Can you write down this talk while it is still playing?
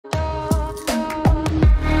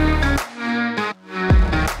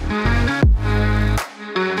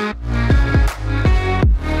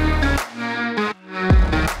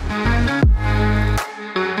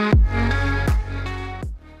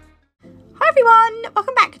everyone,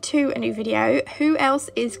 welcome back to a new video. Who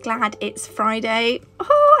else is glad it's Friday?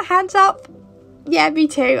 Oh, hands up. Yeah, me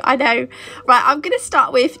too, I know. Right, I'm going to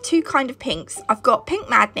start with two kind of pinks. I've got Pink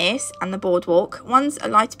Madness and the Boardwalk. One's a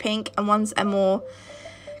lighter pink and one's a more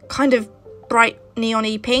kind of bright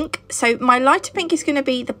neon-y pink. So my lighter pink is going to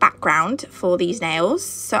be the background for these nails.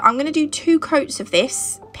 So I'm going to do 2 coats of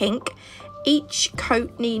this pink. Each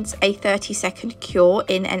coat needs a 30-second cure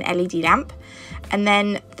in an LED lamp. And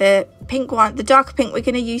then the pink one, the darker pink, we're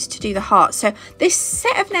going to use to do the heart. So this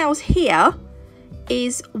set of nails here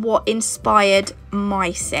is what inspired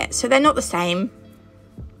my set. So they're not the same,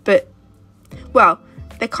 but, well,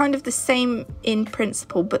 they're kind of the same in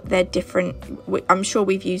principle, but they're different. I'm sure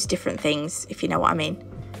we've used different things, if you know what I mean.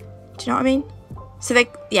 Do you know what I mean? So they,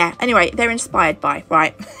 yeah, anyway, they're inspired by,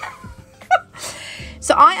 right.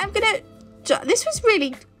 So I am going to, this was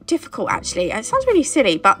really difficult actually. It sounds really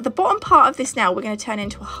silly, but the bottom part of this nail we're going to turn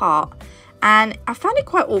into a heart, and I found it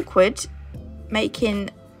quite awkward making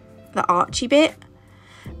the archy bit,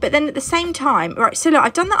 but then at the same time, right, so look,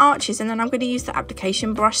 I've done the arches and then I'm going to use the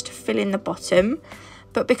application brush to fill in the bottom,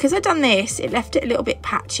 but because I've done this, it left it a little bit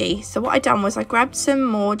patchy. So what I done was I grabbed some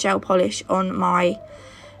more gel polish on my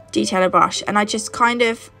detailer brush and I just kind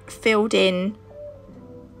of filled in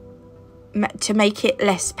to make it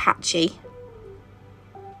less patchy.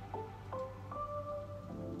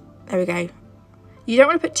 There we go. You don't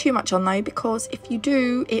want to put too much on though, because if you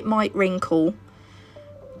do, it might wrinkle.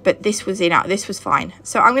 But this was enough. This was fine.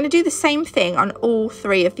 So I'm going to do the same thing on all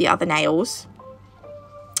 3 of the other nails.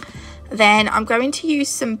 Then I'm going to use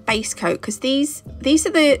some base coat, because these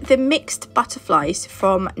are the mixed butterflies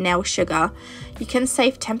from Nail Sugar. You can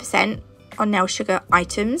save 10% on Nail Sugar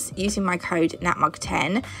items using my code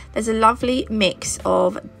NATMUG10. There's a lovely mix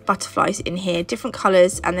of butterflies in here, different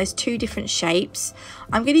colours, and there's 2 different shapes.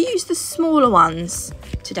 I'm going to use the smaller ones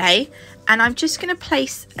today, and I'm just going to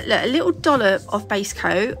place a little dollop of base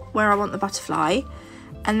coat where I want the butterfly,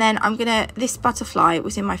 and then I'm going to, this butterfly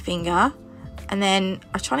was in my finger, and then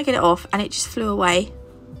I was trying to get it off and it just flew away.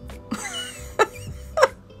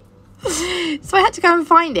 So I had to go and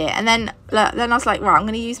find it, and then I was like, right, I'm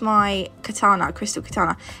going to use my katana, crystal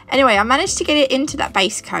katana. Anyway, I managed to get it into that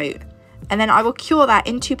base coat, and then I will cure that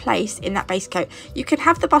into place in that base coat. You can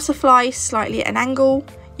have the butterfly slightly at an angle,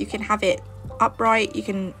 you can have it upright, you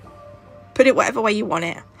can put it whatever way you want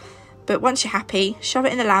it. But once you're happy, shove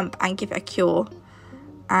it in the lamp and give it a cure.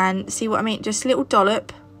 And see what I mean? Just a little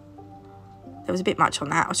dollop. There was a bit much on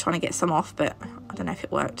that. I was trying to get some off, but I don't know if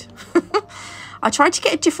it worked. I tried to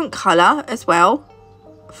get a different colour as well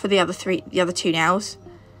for the other 2 nails.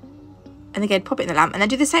 And again, pop it in the lamp and then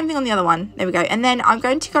do the same thing on the other one. There we go. And then I'm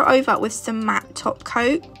going to go over with some matte top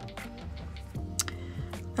coat.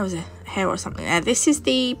 There was a hair or something there. This is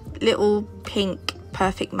the little pink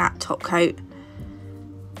perfect matte top coat.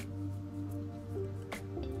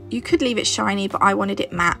 You could leave it shiny, but I wanted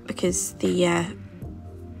it matte because the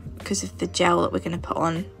because of the gel that we're going to put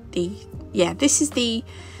on. This is the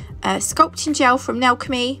sculpting gel from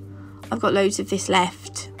Nailchemy. I've got loads of this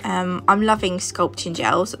left. I'm loving sculpting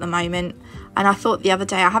gels at the moment, and I thought the other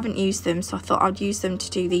day I haven't used them, so I thought I'd use them to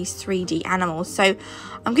do these 3D animals. So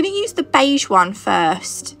I'm going to use the beige one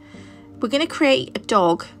first. We're going to create a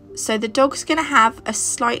dog. So the dog's going to have a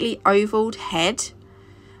slightly ovaled head.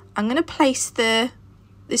 I'm going to place this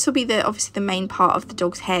will be obviously the main part of the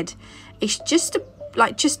dog's head. It's just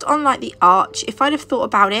just on like the arch. If I'd have thought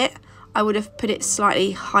about it, I would have put it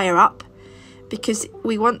slightly higher up, because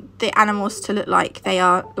we want the animals to look like they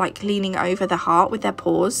are like leaning over the heart with their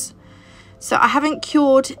paws. So I haven't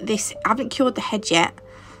cured this, I haven't cured the head yet.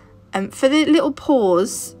 For the little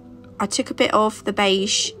paws, I took a bit of the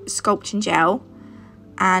beige sculpting gel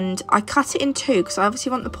and I cut it in 2 because I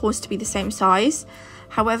obviously want the paws to be the same size.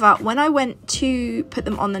 However, when I went to put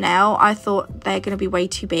them on the nail, I thought they're going to be way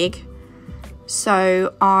too big.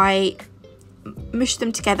 So I mushed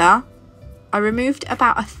them together. I removed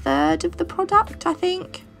about 1/3 of the product, I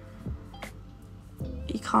think.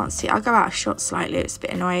 You can't see. I'll go out of shot slightly. It's a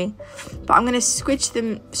bit annoying. But I'm going to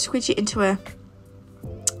squidge it into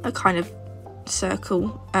a kind of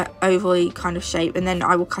circle, oval-y kind of shape, and then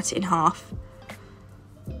I will cut it in half.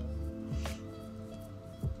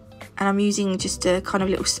 And I'm using just a kind of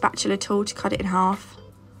little spatula tool to cut it in half.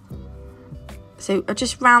 So I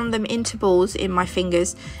just round them into balls in my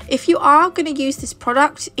fingers. If you are going to use this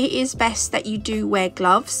product, it is best that you do wear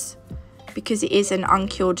gloves, because it is an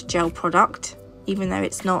uncured gel product, even though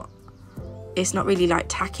it's not really like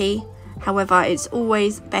tacky. However, it's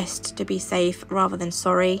always best to be safe rather than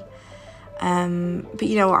sorry. But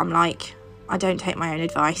you know what I'm like. I don't take my own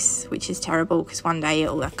advice, which is terrible, because one day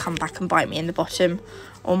it'll come back and bite me in the bottom,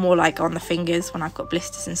 or more like on the fingers when I've got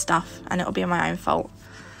blisters and stuff, and it'll be my own fault.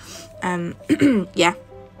 Yeah.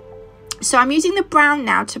 So I'm using the brown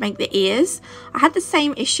now to make the ears. I had the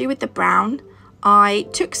same issue with the brown. I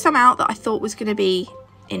took some out that I thought was going to be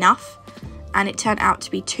enough, and it turned out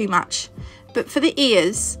to be too much. But for the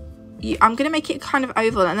ears, I'm going to make it kind of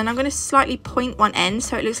oval, and then I'm going to slightly point one end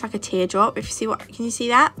so it looks like a teardrop. If you see what, can you see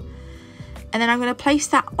that? And then I'm going to place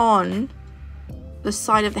that on the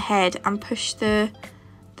side of the head and push the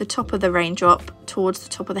top of the raindrop towards the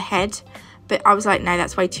top of the head. But I was like, no,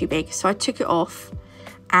 that's way too big. So I took it off,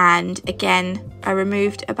 and again, I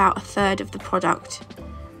removed about 1/3 of the product,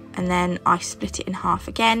 and then I split it in half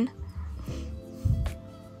again.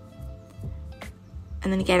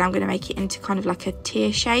 And then again, I'm going to make it into kind of like a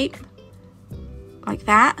tear shape, like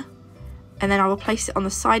that. And then I will place it on the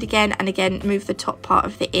side again, and again, move the top part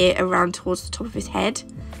of the ear around towards the top of his head.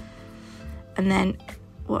 And then,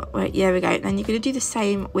 wait, there we go. And then you're going to do the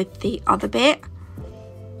same with the other bit.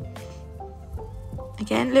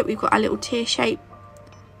 Again, look, we've got our little tear shape.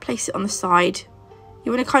 Place it on the side.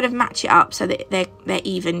 You want to kind of match it up so that they're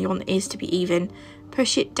even. You want the ears to be even.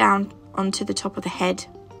 Push it down onto the top of the head.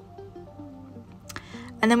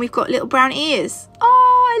 And then we've got little brown ears.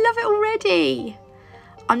 Oh, I love it already.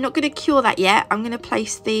 I'm not going to cure that yet. I'm going to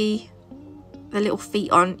place the little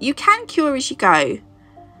feet on. You can cure as you go,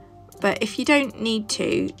 but if you don't need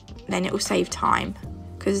to, then it will save time,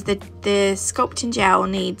 because the sculpting gel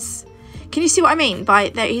needs. Can you see what I mean? By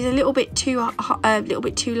that, he's a little bit too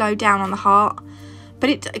low down on the heart, but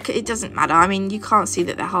it doesn't matter. I mean, you can't see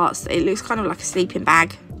that the heart's. It looks kind of like a sleeping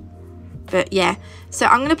bag. But yeah, so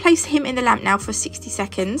I'm going to place him in the lamp now for 60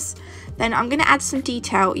 seconds. Then I'm going to add some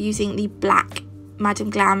detail using the black Madam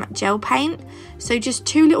Glam gel paint. So just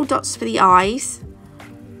 2 little dots for the eyes,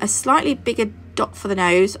 a slightly bigger dot for the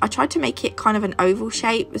nose. I tried to make it kind of an oval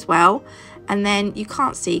shape as well. And then you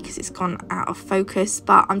can't see because it's gone out of focus,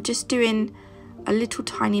 but I'm just doing a little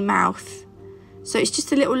tiny mouth. So it's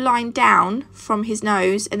just a little line down from his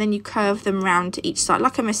nose, and then you curve them round to each side,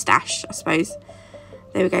 like a moustache, I suppose.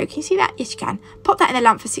 There we go. Can you see that? Yes, you can. Pop that in the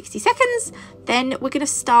lamp for 60 seconds. Then we're going to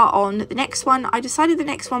start on the next one. I decided the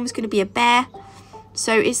next one was going to be a bear.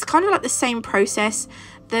 So it's kind of like the same process.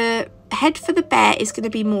 The head for the bear is going to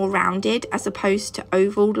be more rounded as opposed to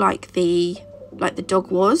oval like the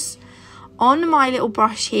dog was. On my little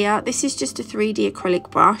brush here, this is just a 3D acrylic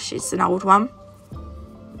brush. It's an old one.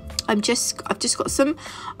 I've just got some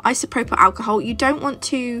isopropyl alcohol. You don't want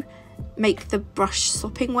to make the brush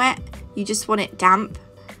sopping wet. You just want it damp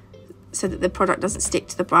so that the product doesn't stick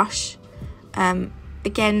to the brush.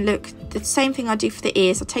 Again, look, the same thing I do for the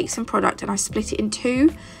ears. I take some product and I split it in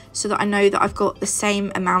 2 so that I know that I've got the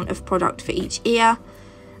same amount of product for each ear,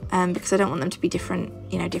 because I don't want them to be different,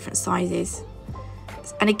 you know, different sizes.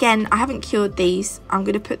 And again, I haven't cured these. I'm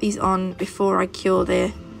going to put these on before I cure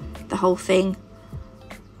the whole thing.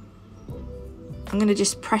 I'm going to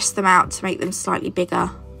just press them out to make them slightly bigger.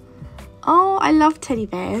 Oh, I love teddy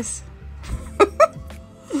bears.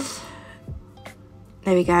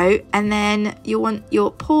 There we go. And then you want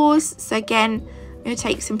your paws. So again, I'm going to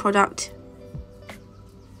take some product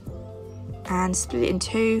and split it in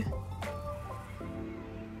 2.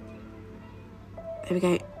 There we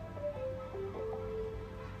go.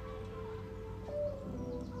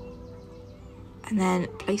 And then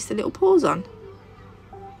place the little paws on.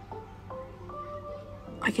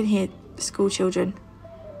 I can hear the school children.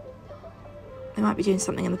 They might be doing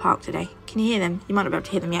something in the park today. Can you hear them? You might not be able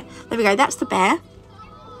to hear them yet. There we go. That's the bear.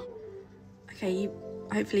 Okay,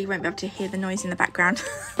 hopefully you won't be able to hear the noise in the background.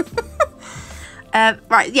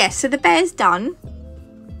 Right, yeah, so the bear's done.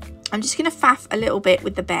 I'm just going to faff a little bit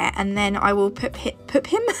with the bear, and then I will put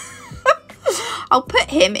him. I'll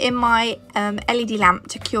put him in my LED lamp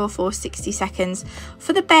to cure for 60 seconds.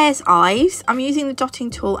 For the bear's eyes, I'm using the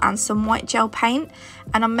dotting tool and some white gel paint,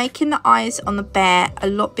 and I'm making the eyes on the bear a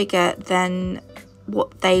lot bigger than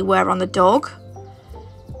what they were on the dog.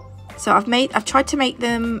 So I've tried to make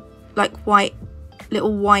them like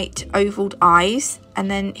little white ovaled eyes, and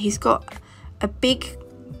then he's got a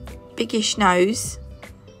biggish nose.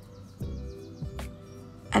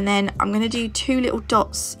 And then I'm going to do 2 little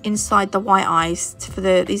dots inside the white eyes for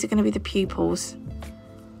these are going to be the pupils.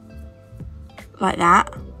 Like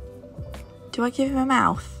that. Do I give him a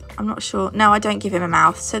mouth? I'm not sure. No, I don't give him a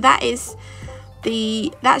mouth. So that's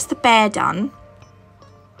the bear done.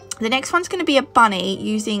 The next one's going to be a bunny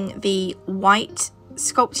using the white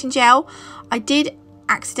sculpting gel. I did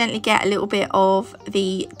accidentally get a little bit of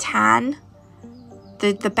the tan,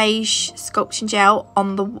 the beige sculpting gel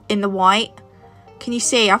in the white. Can you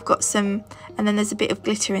see I've got some, And then there's a bit of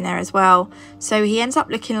glitter in there as well. So he ends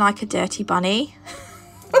up looking like a dirty bunny.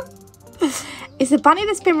 It's a bunny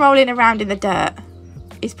that's been rolling around in the dirt.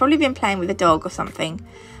 He's probably been playing with a dog or something.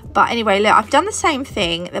 But anyway, look, I've done the same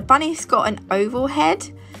thing. The bunny's got an oval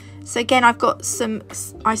head. So again, I've got some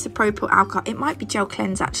isopropyl alcohol. It might be gel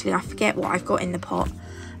cleanse actually. I forget what I've got in the pot.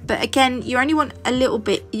 But again, you only want a little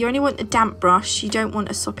bit. You only want a damp brush. You don't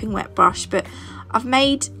want a sopping wet brush. But I've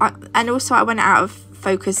made, and also I went out of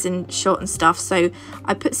focus and shot and stuff. So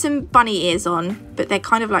I put some bunny ears on, but they're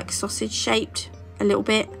kind of like sausage shaped a little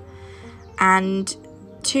bit. And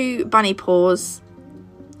 2 bunny paws,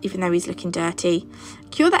 even though he's looking dirty.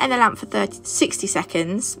 Cure that in the lamp for 60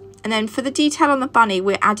 seconds. And then for the detail on the bunny,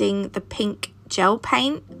 we're adding the pink gel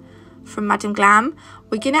paint from Madam Glam.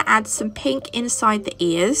 We're going to add some pink inside the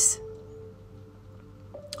ears.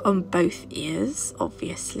 On both ears,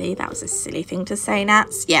 obviously. That was a silly thing to say,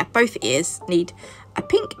 Nats. Yeah, both ears need a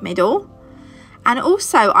pink middle. And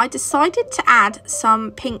also, I decided to add some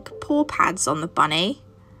pink paw pads on the bunny.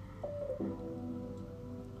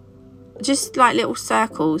 Just like little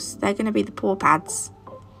circles. They're going to be the paw pads.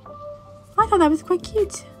 I thought that was quite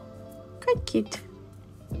cute. Quite cute.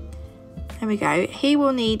 There we go. He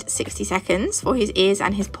will need 60 seconds for his ears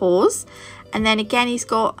and his paws. And then again, he's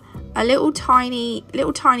got a little tiny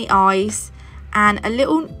eyes and a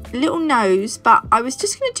little nose. But I was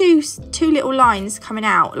just going to do 2 little lines coming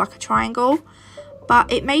out like a triangle.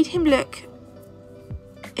 But it made him look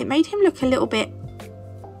a little bit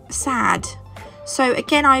sad. So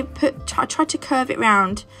again, I tried to curve it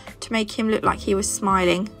round to make him look like he was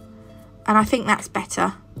smiling. And I think that's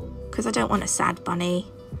better because I don't want a sad bunny.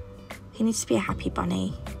 He needs to be a happy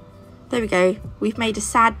bunny. There we go. We've made a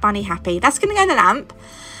sad bunny happy. That's going to go in the lamp.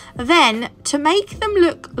 Then, to make them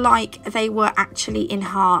look like they were actually in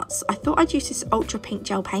hearts, I thought I'd use this ultra pink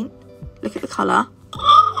gel paint. Look at the colour.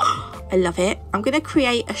 I love it. I'm going to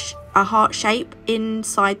create a heart shape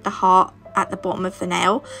inside the heart at the bottom of the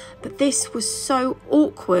nail. But this was so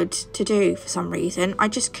awkward to do for some reason. I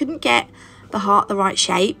just couldn't get the heart the right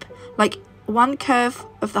shape. Like, one curve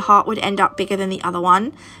of the heart would end up bigger than the other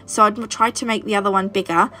one. So I'd try to make the other one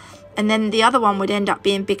bigger. And then the other one would end up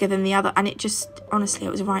being bigger than the other. And it just, honestly, it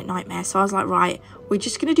was a right nightmare. So I was like, right, we're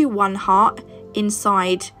just going to do one heart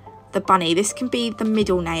inside the bunny. This can be the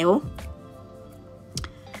middle nail.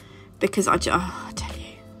 Because I tell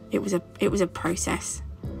you, it was a process.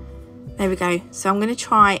 There we go. So I'm going to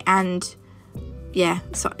try and, yeah.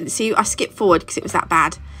 So see, I skipped forward because it was that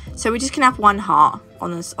bad. So we're just going to have one heart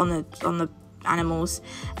on the animals.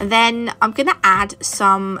 And then I'm going to add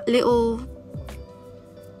some little...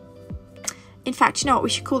 In fact, you know what? We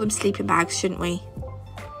should call them sleeping bags, shouldn't we?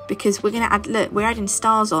 Because we're going to add... Look, we're adding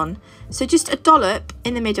stars on. So just a dollop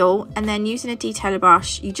in the middle. And then using a detailer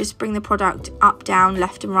brush, you just bring the product up, down,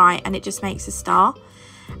 left and right. And it just makes a star.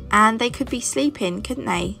 And they could be sleeping, couldn't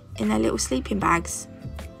they? In their little sleeping bags.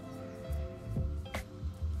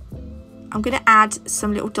 I'm going to add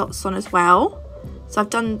some little dots on as well. So I've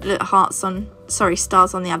done little hearts on... Sorry,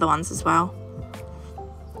 stars on the other ones as well.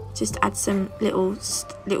 Just add some little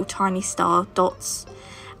tiny star dots.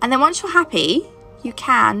 And then once you're happy, you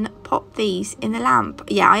can pop these in the lamp.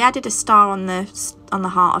 Yeah, I added a star on the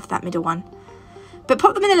heart of that middle one. But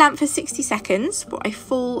pop them in the lamp for 60 seconds for a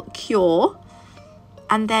full cure.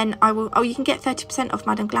 And then I will... Oh, you can get 30% off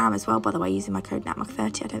Madam Glam as well, by the way, using my code NATMUG30.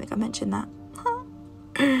 I don't think I mentioned that.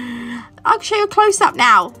 I'll show you a close-up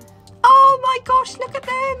now. Oh my gosh, look at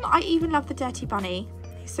them. I even love the dirty bunny.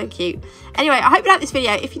 He's so cute. Anyway, I hope you liked this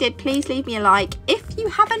video. If you did, please leave me a like. If you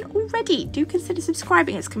haven't already, do consider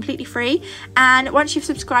subscribing. It's completely free. And once you've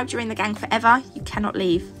subscribed, you're in the gang forever. You cannot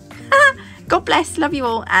leave. God bless. Love you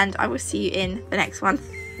all. And I will see you in the next one.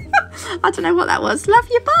 I don't know what that was. Love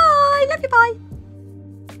you. Bye. Love you. Bye.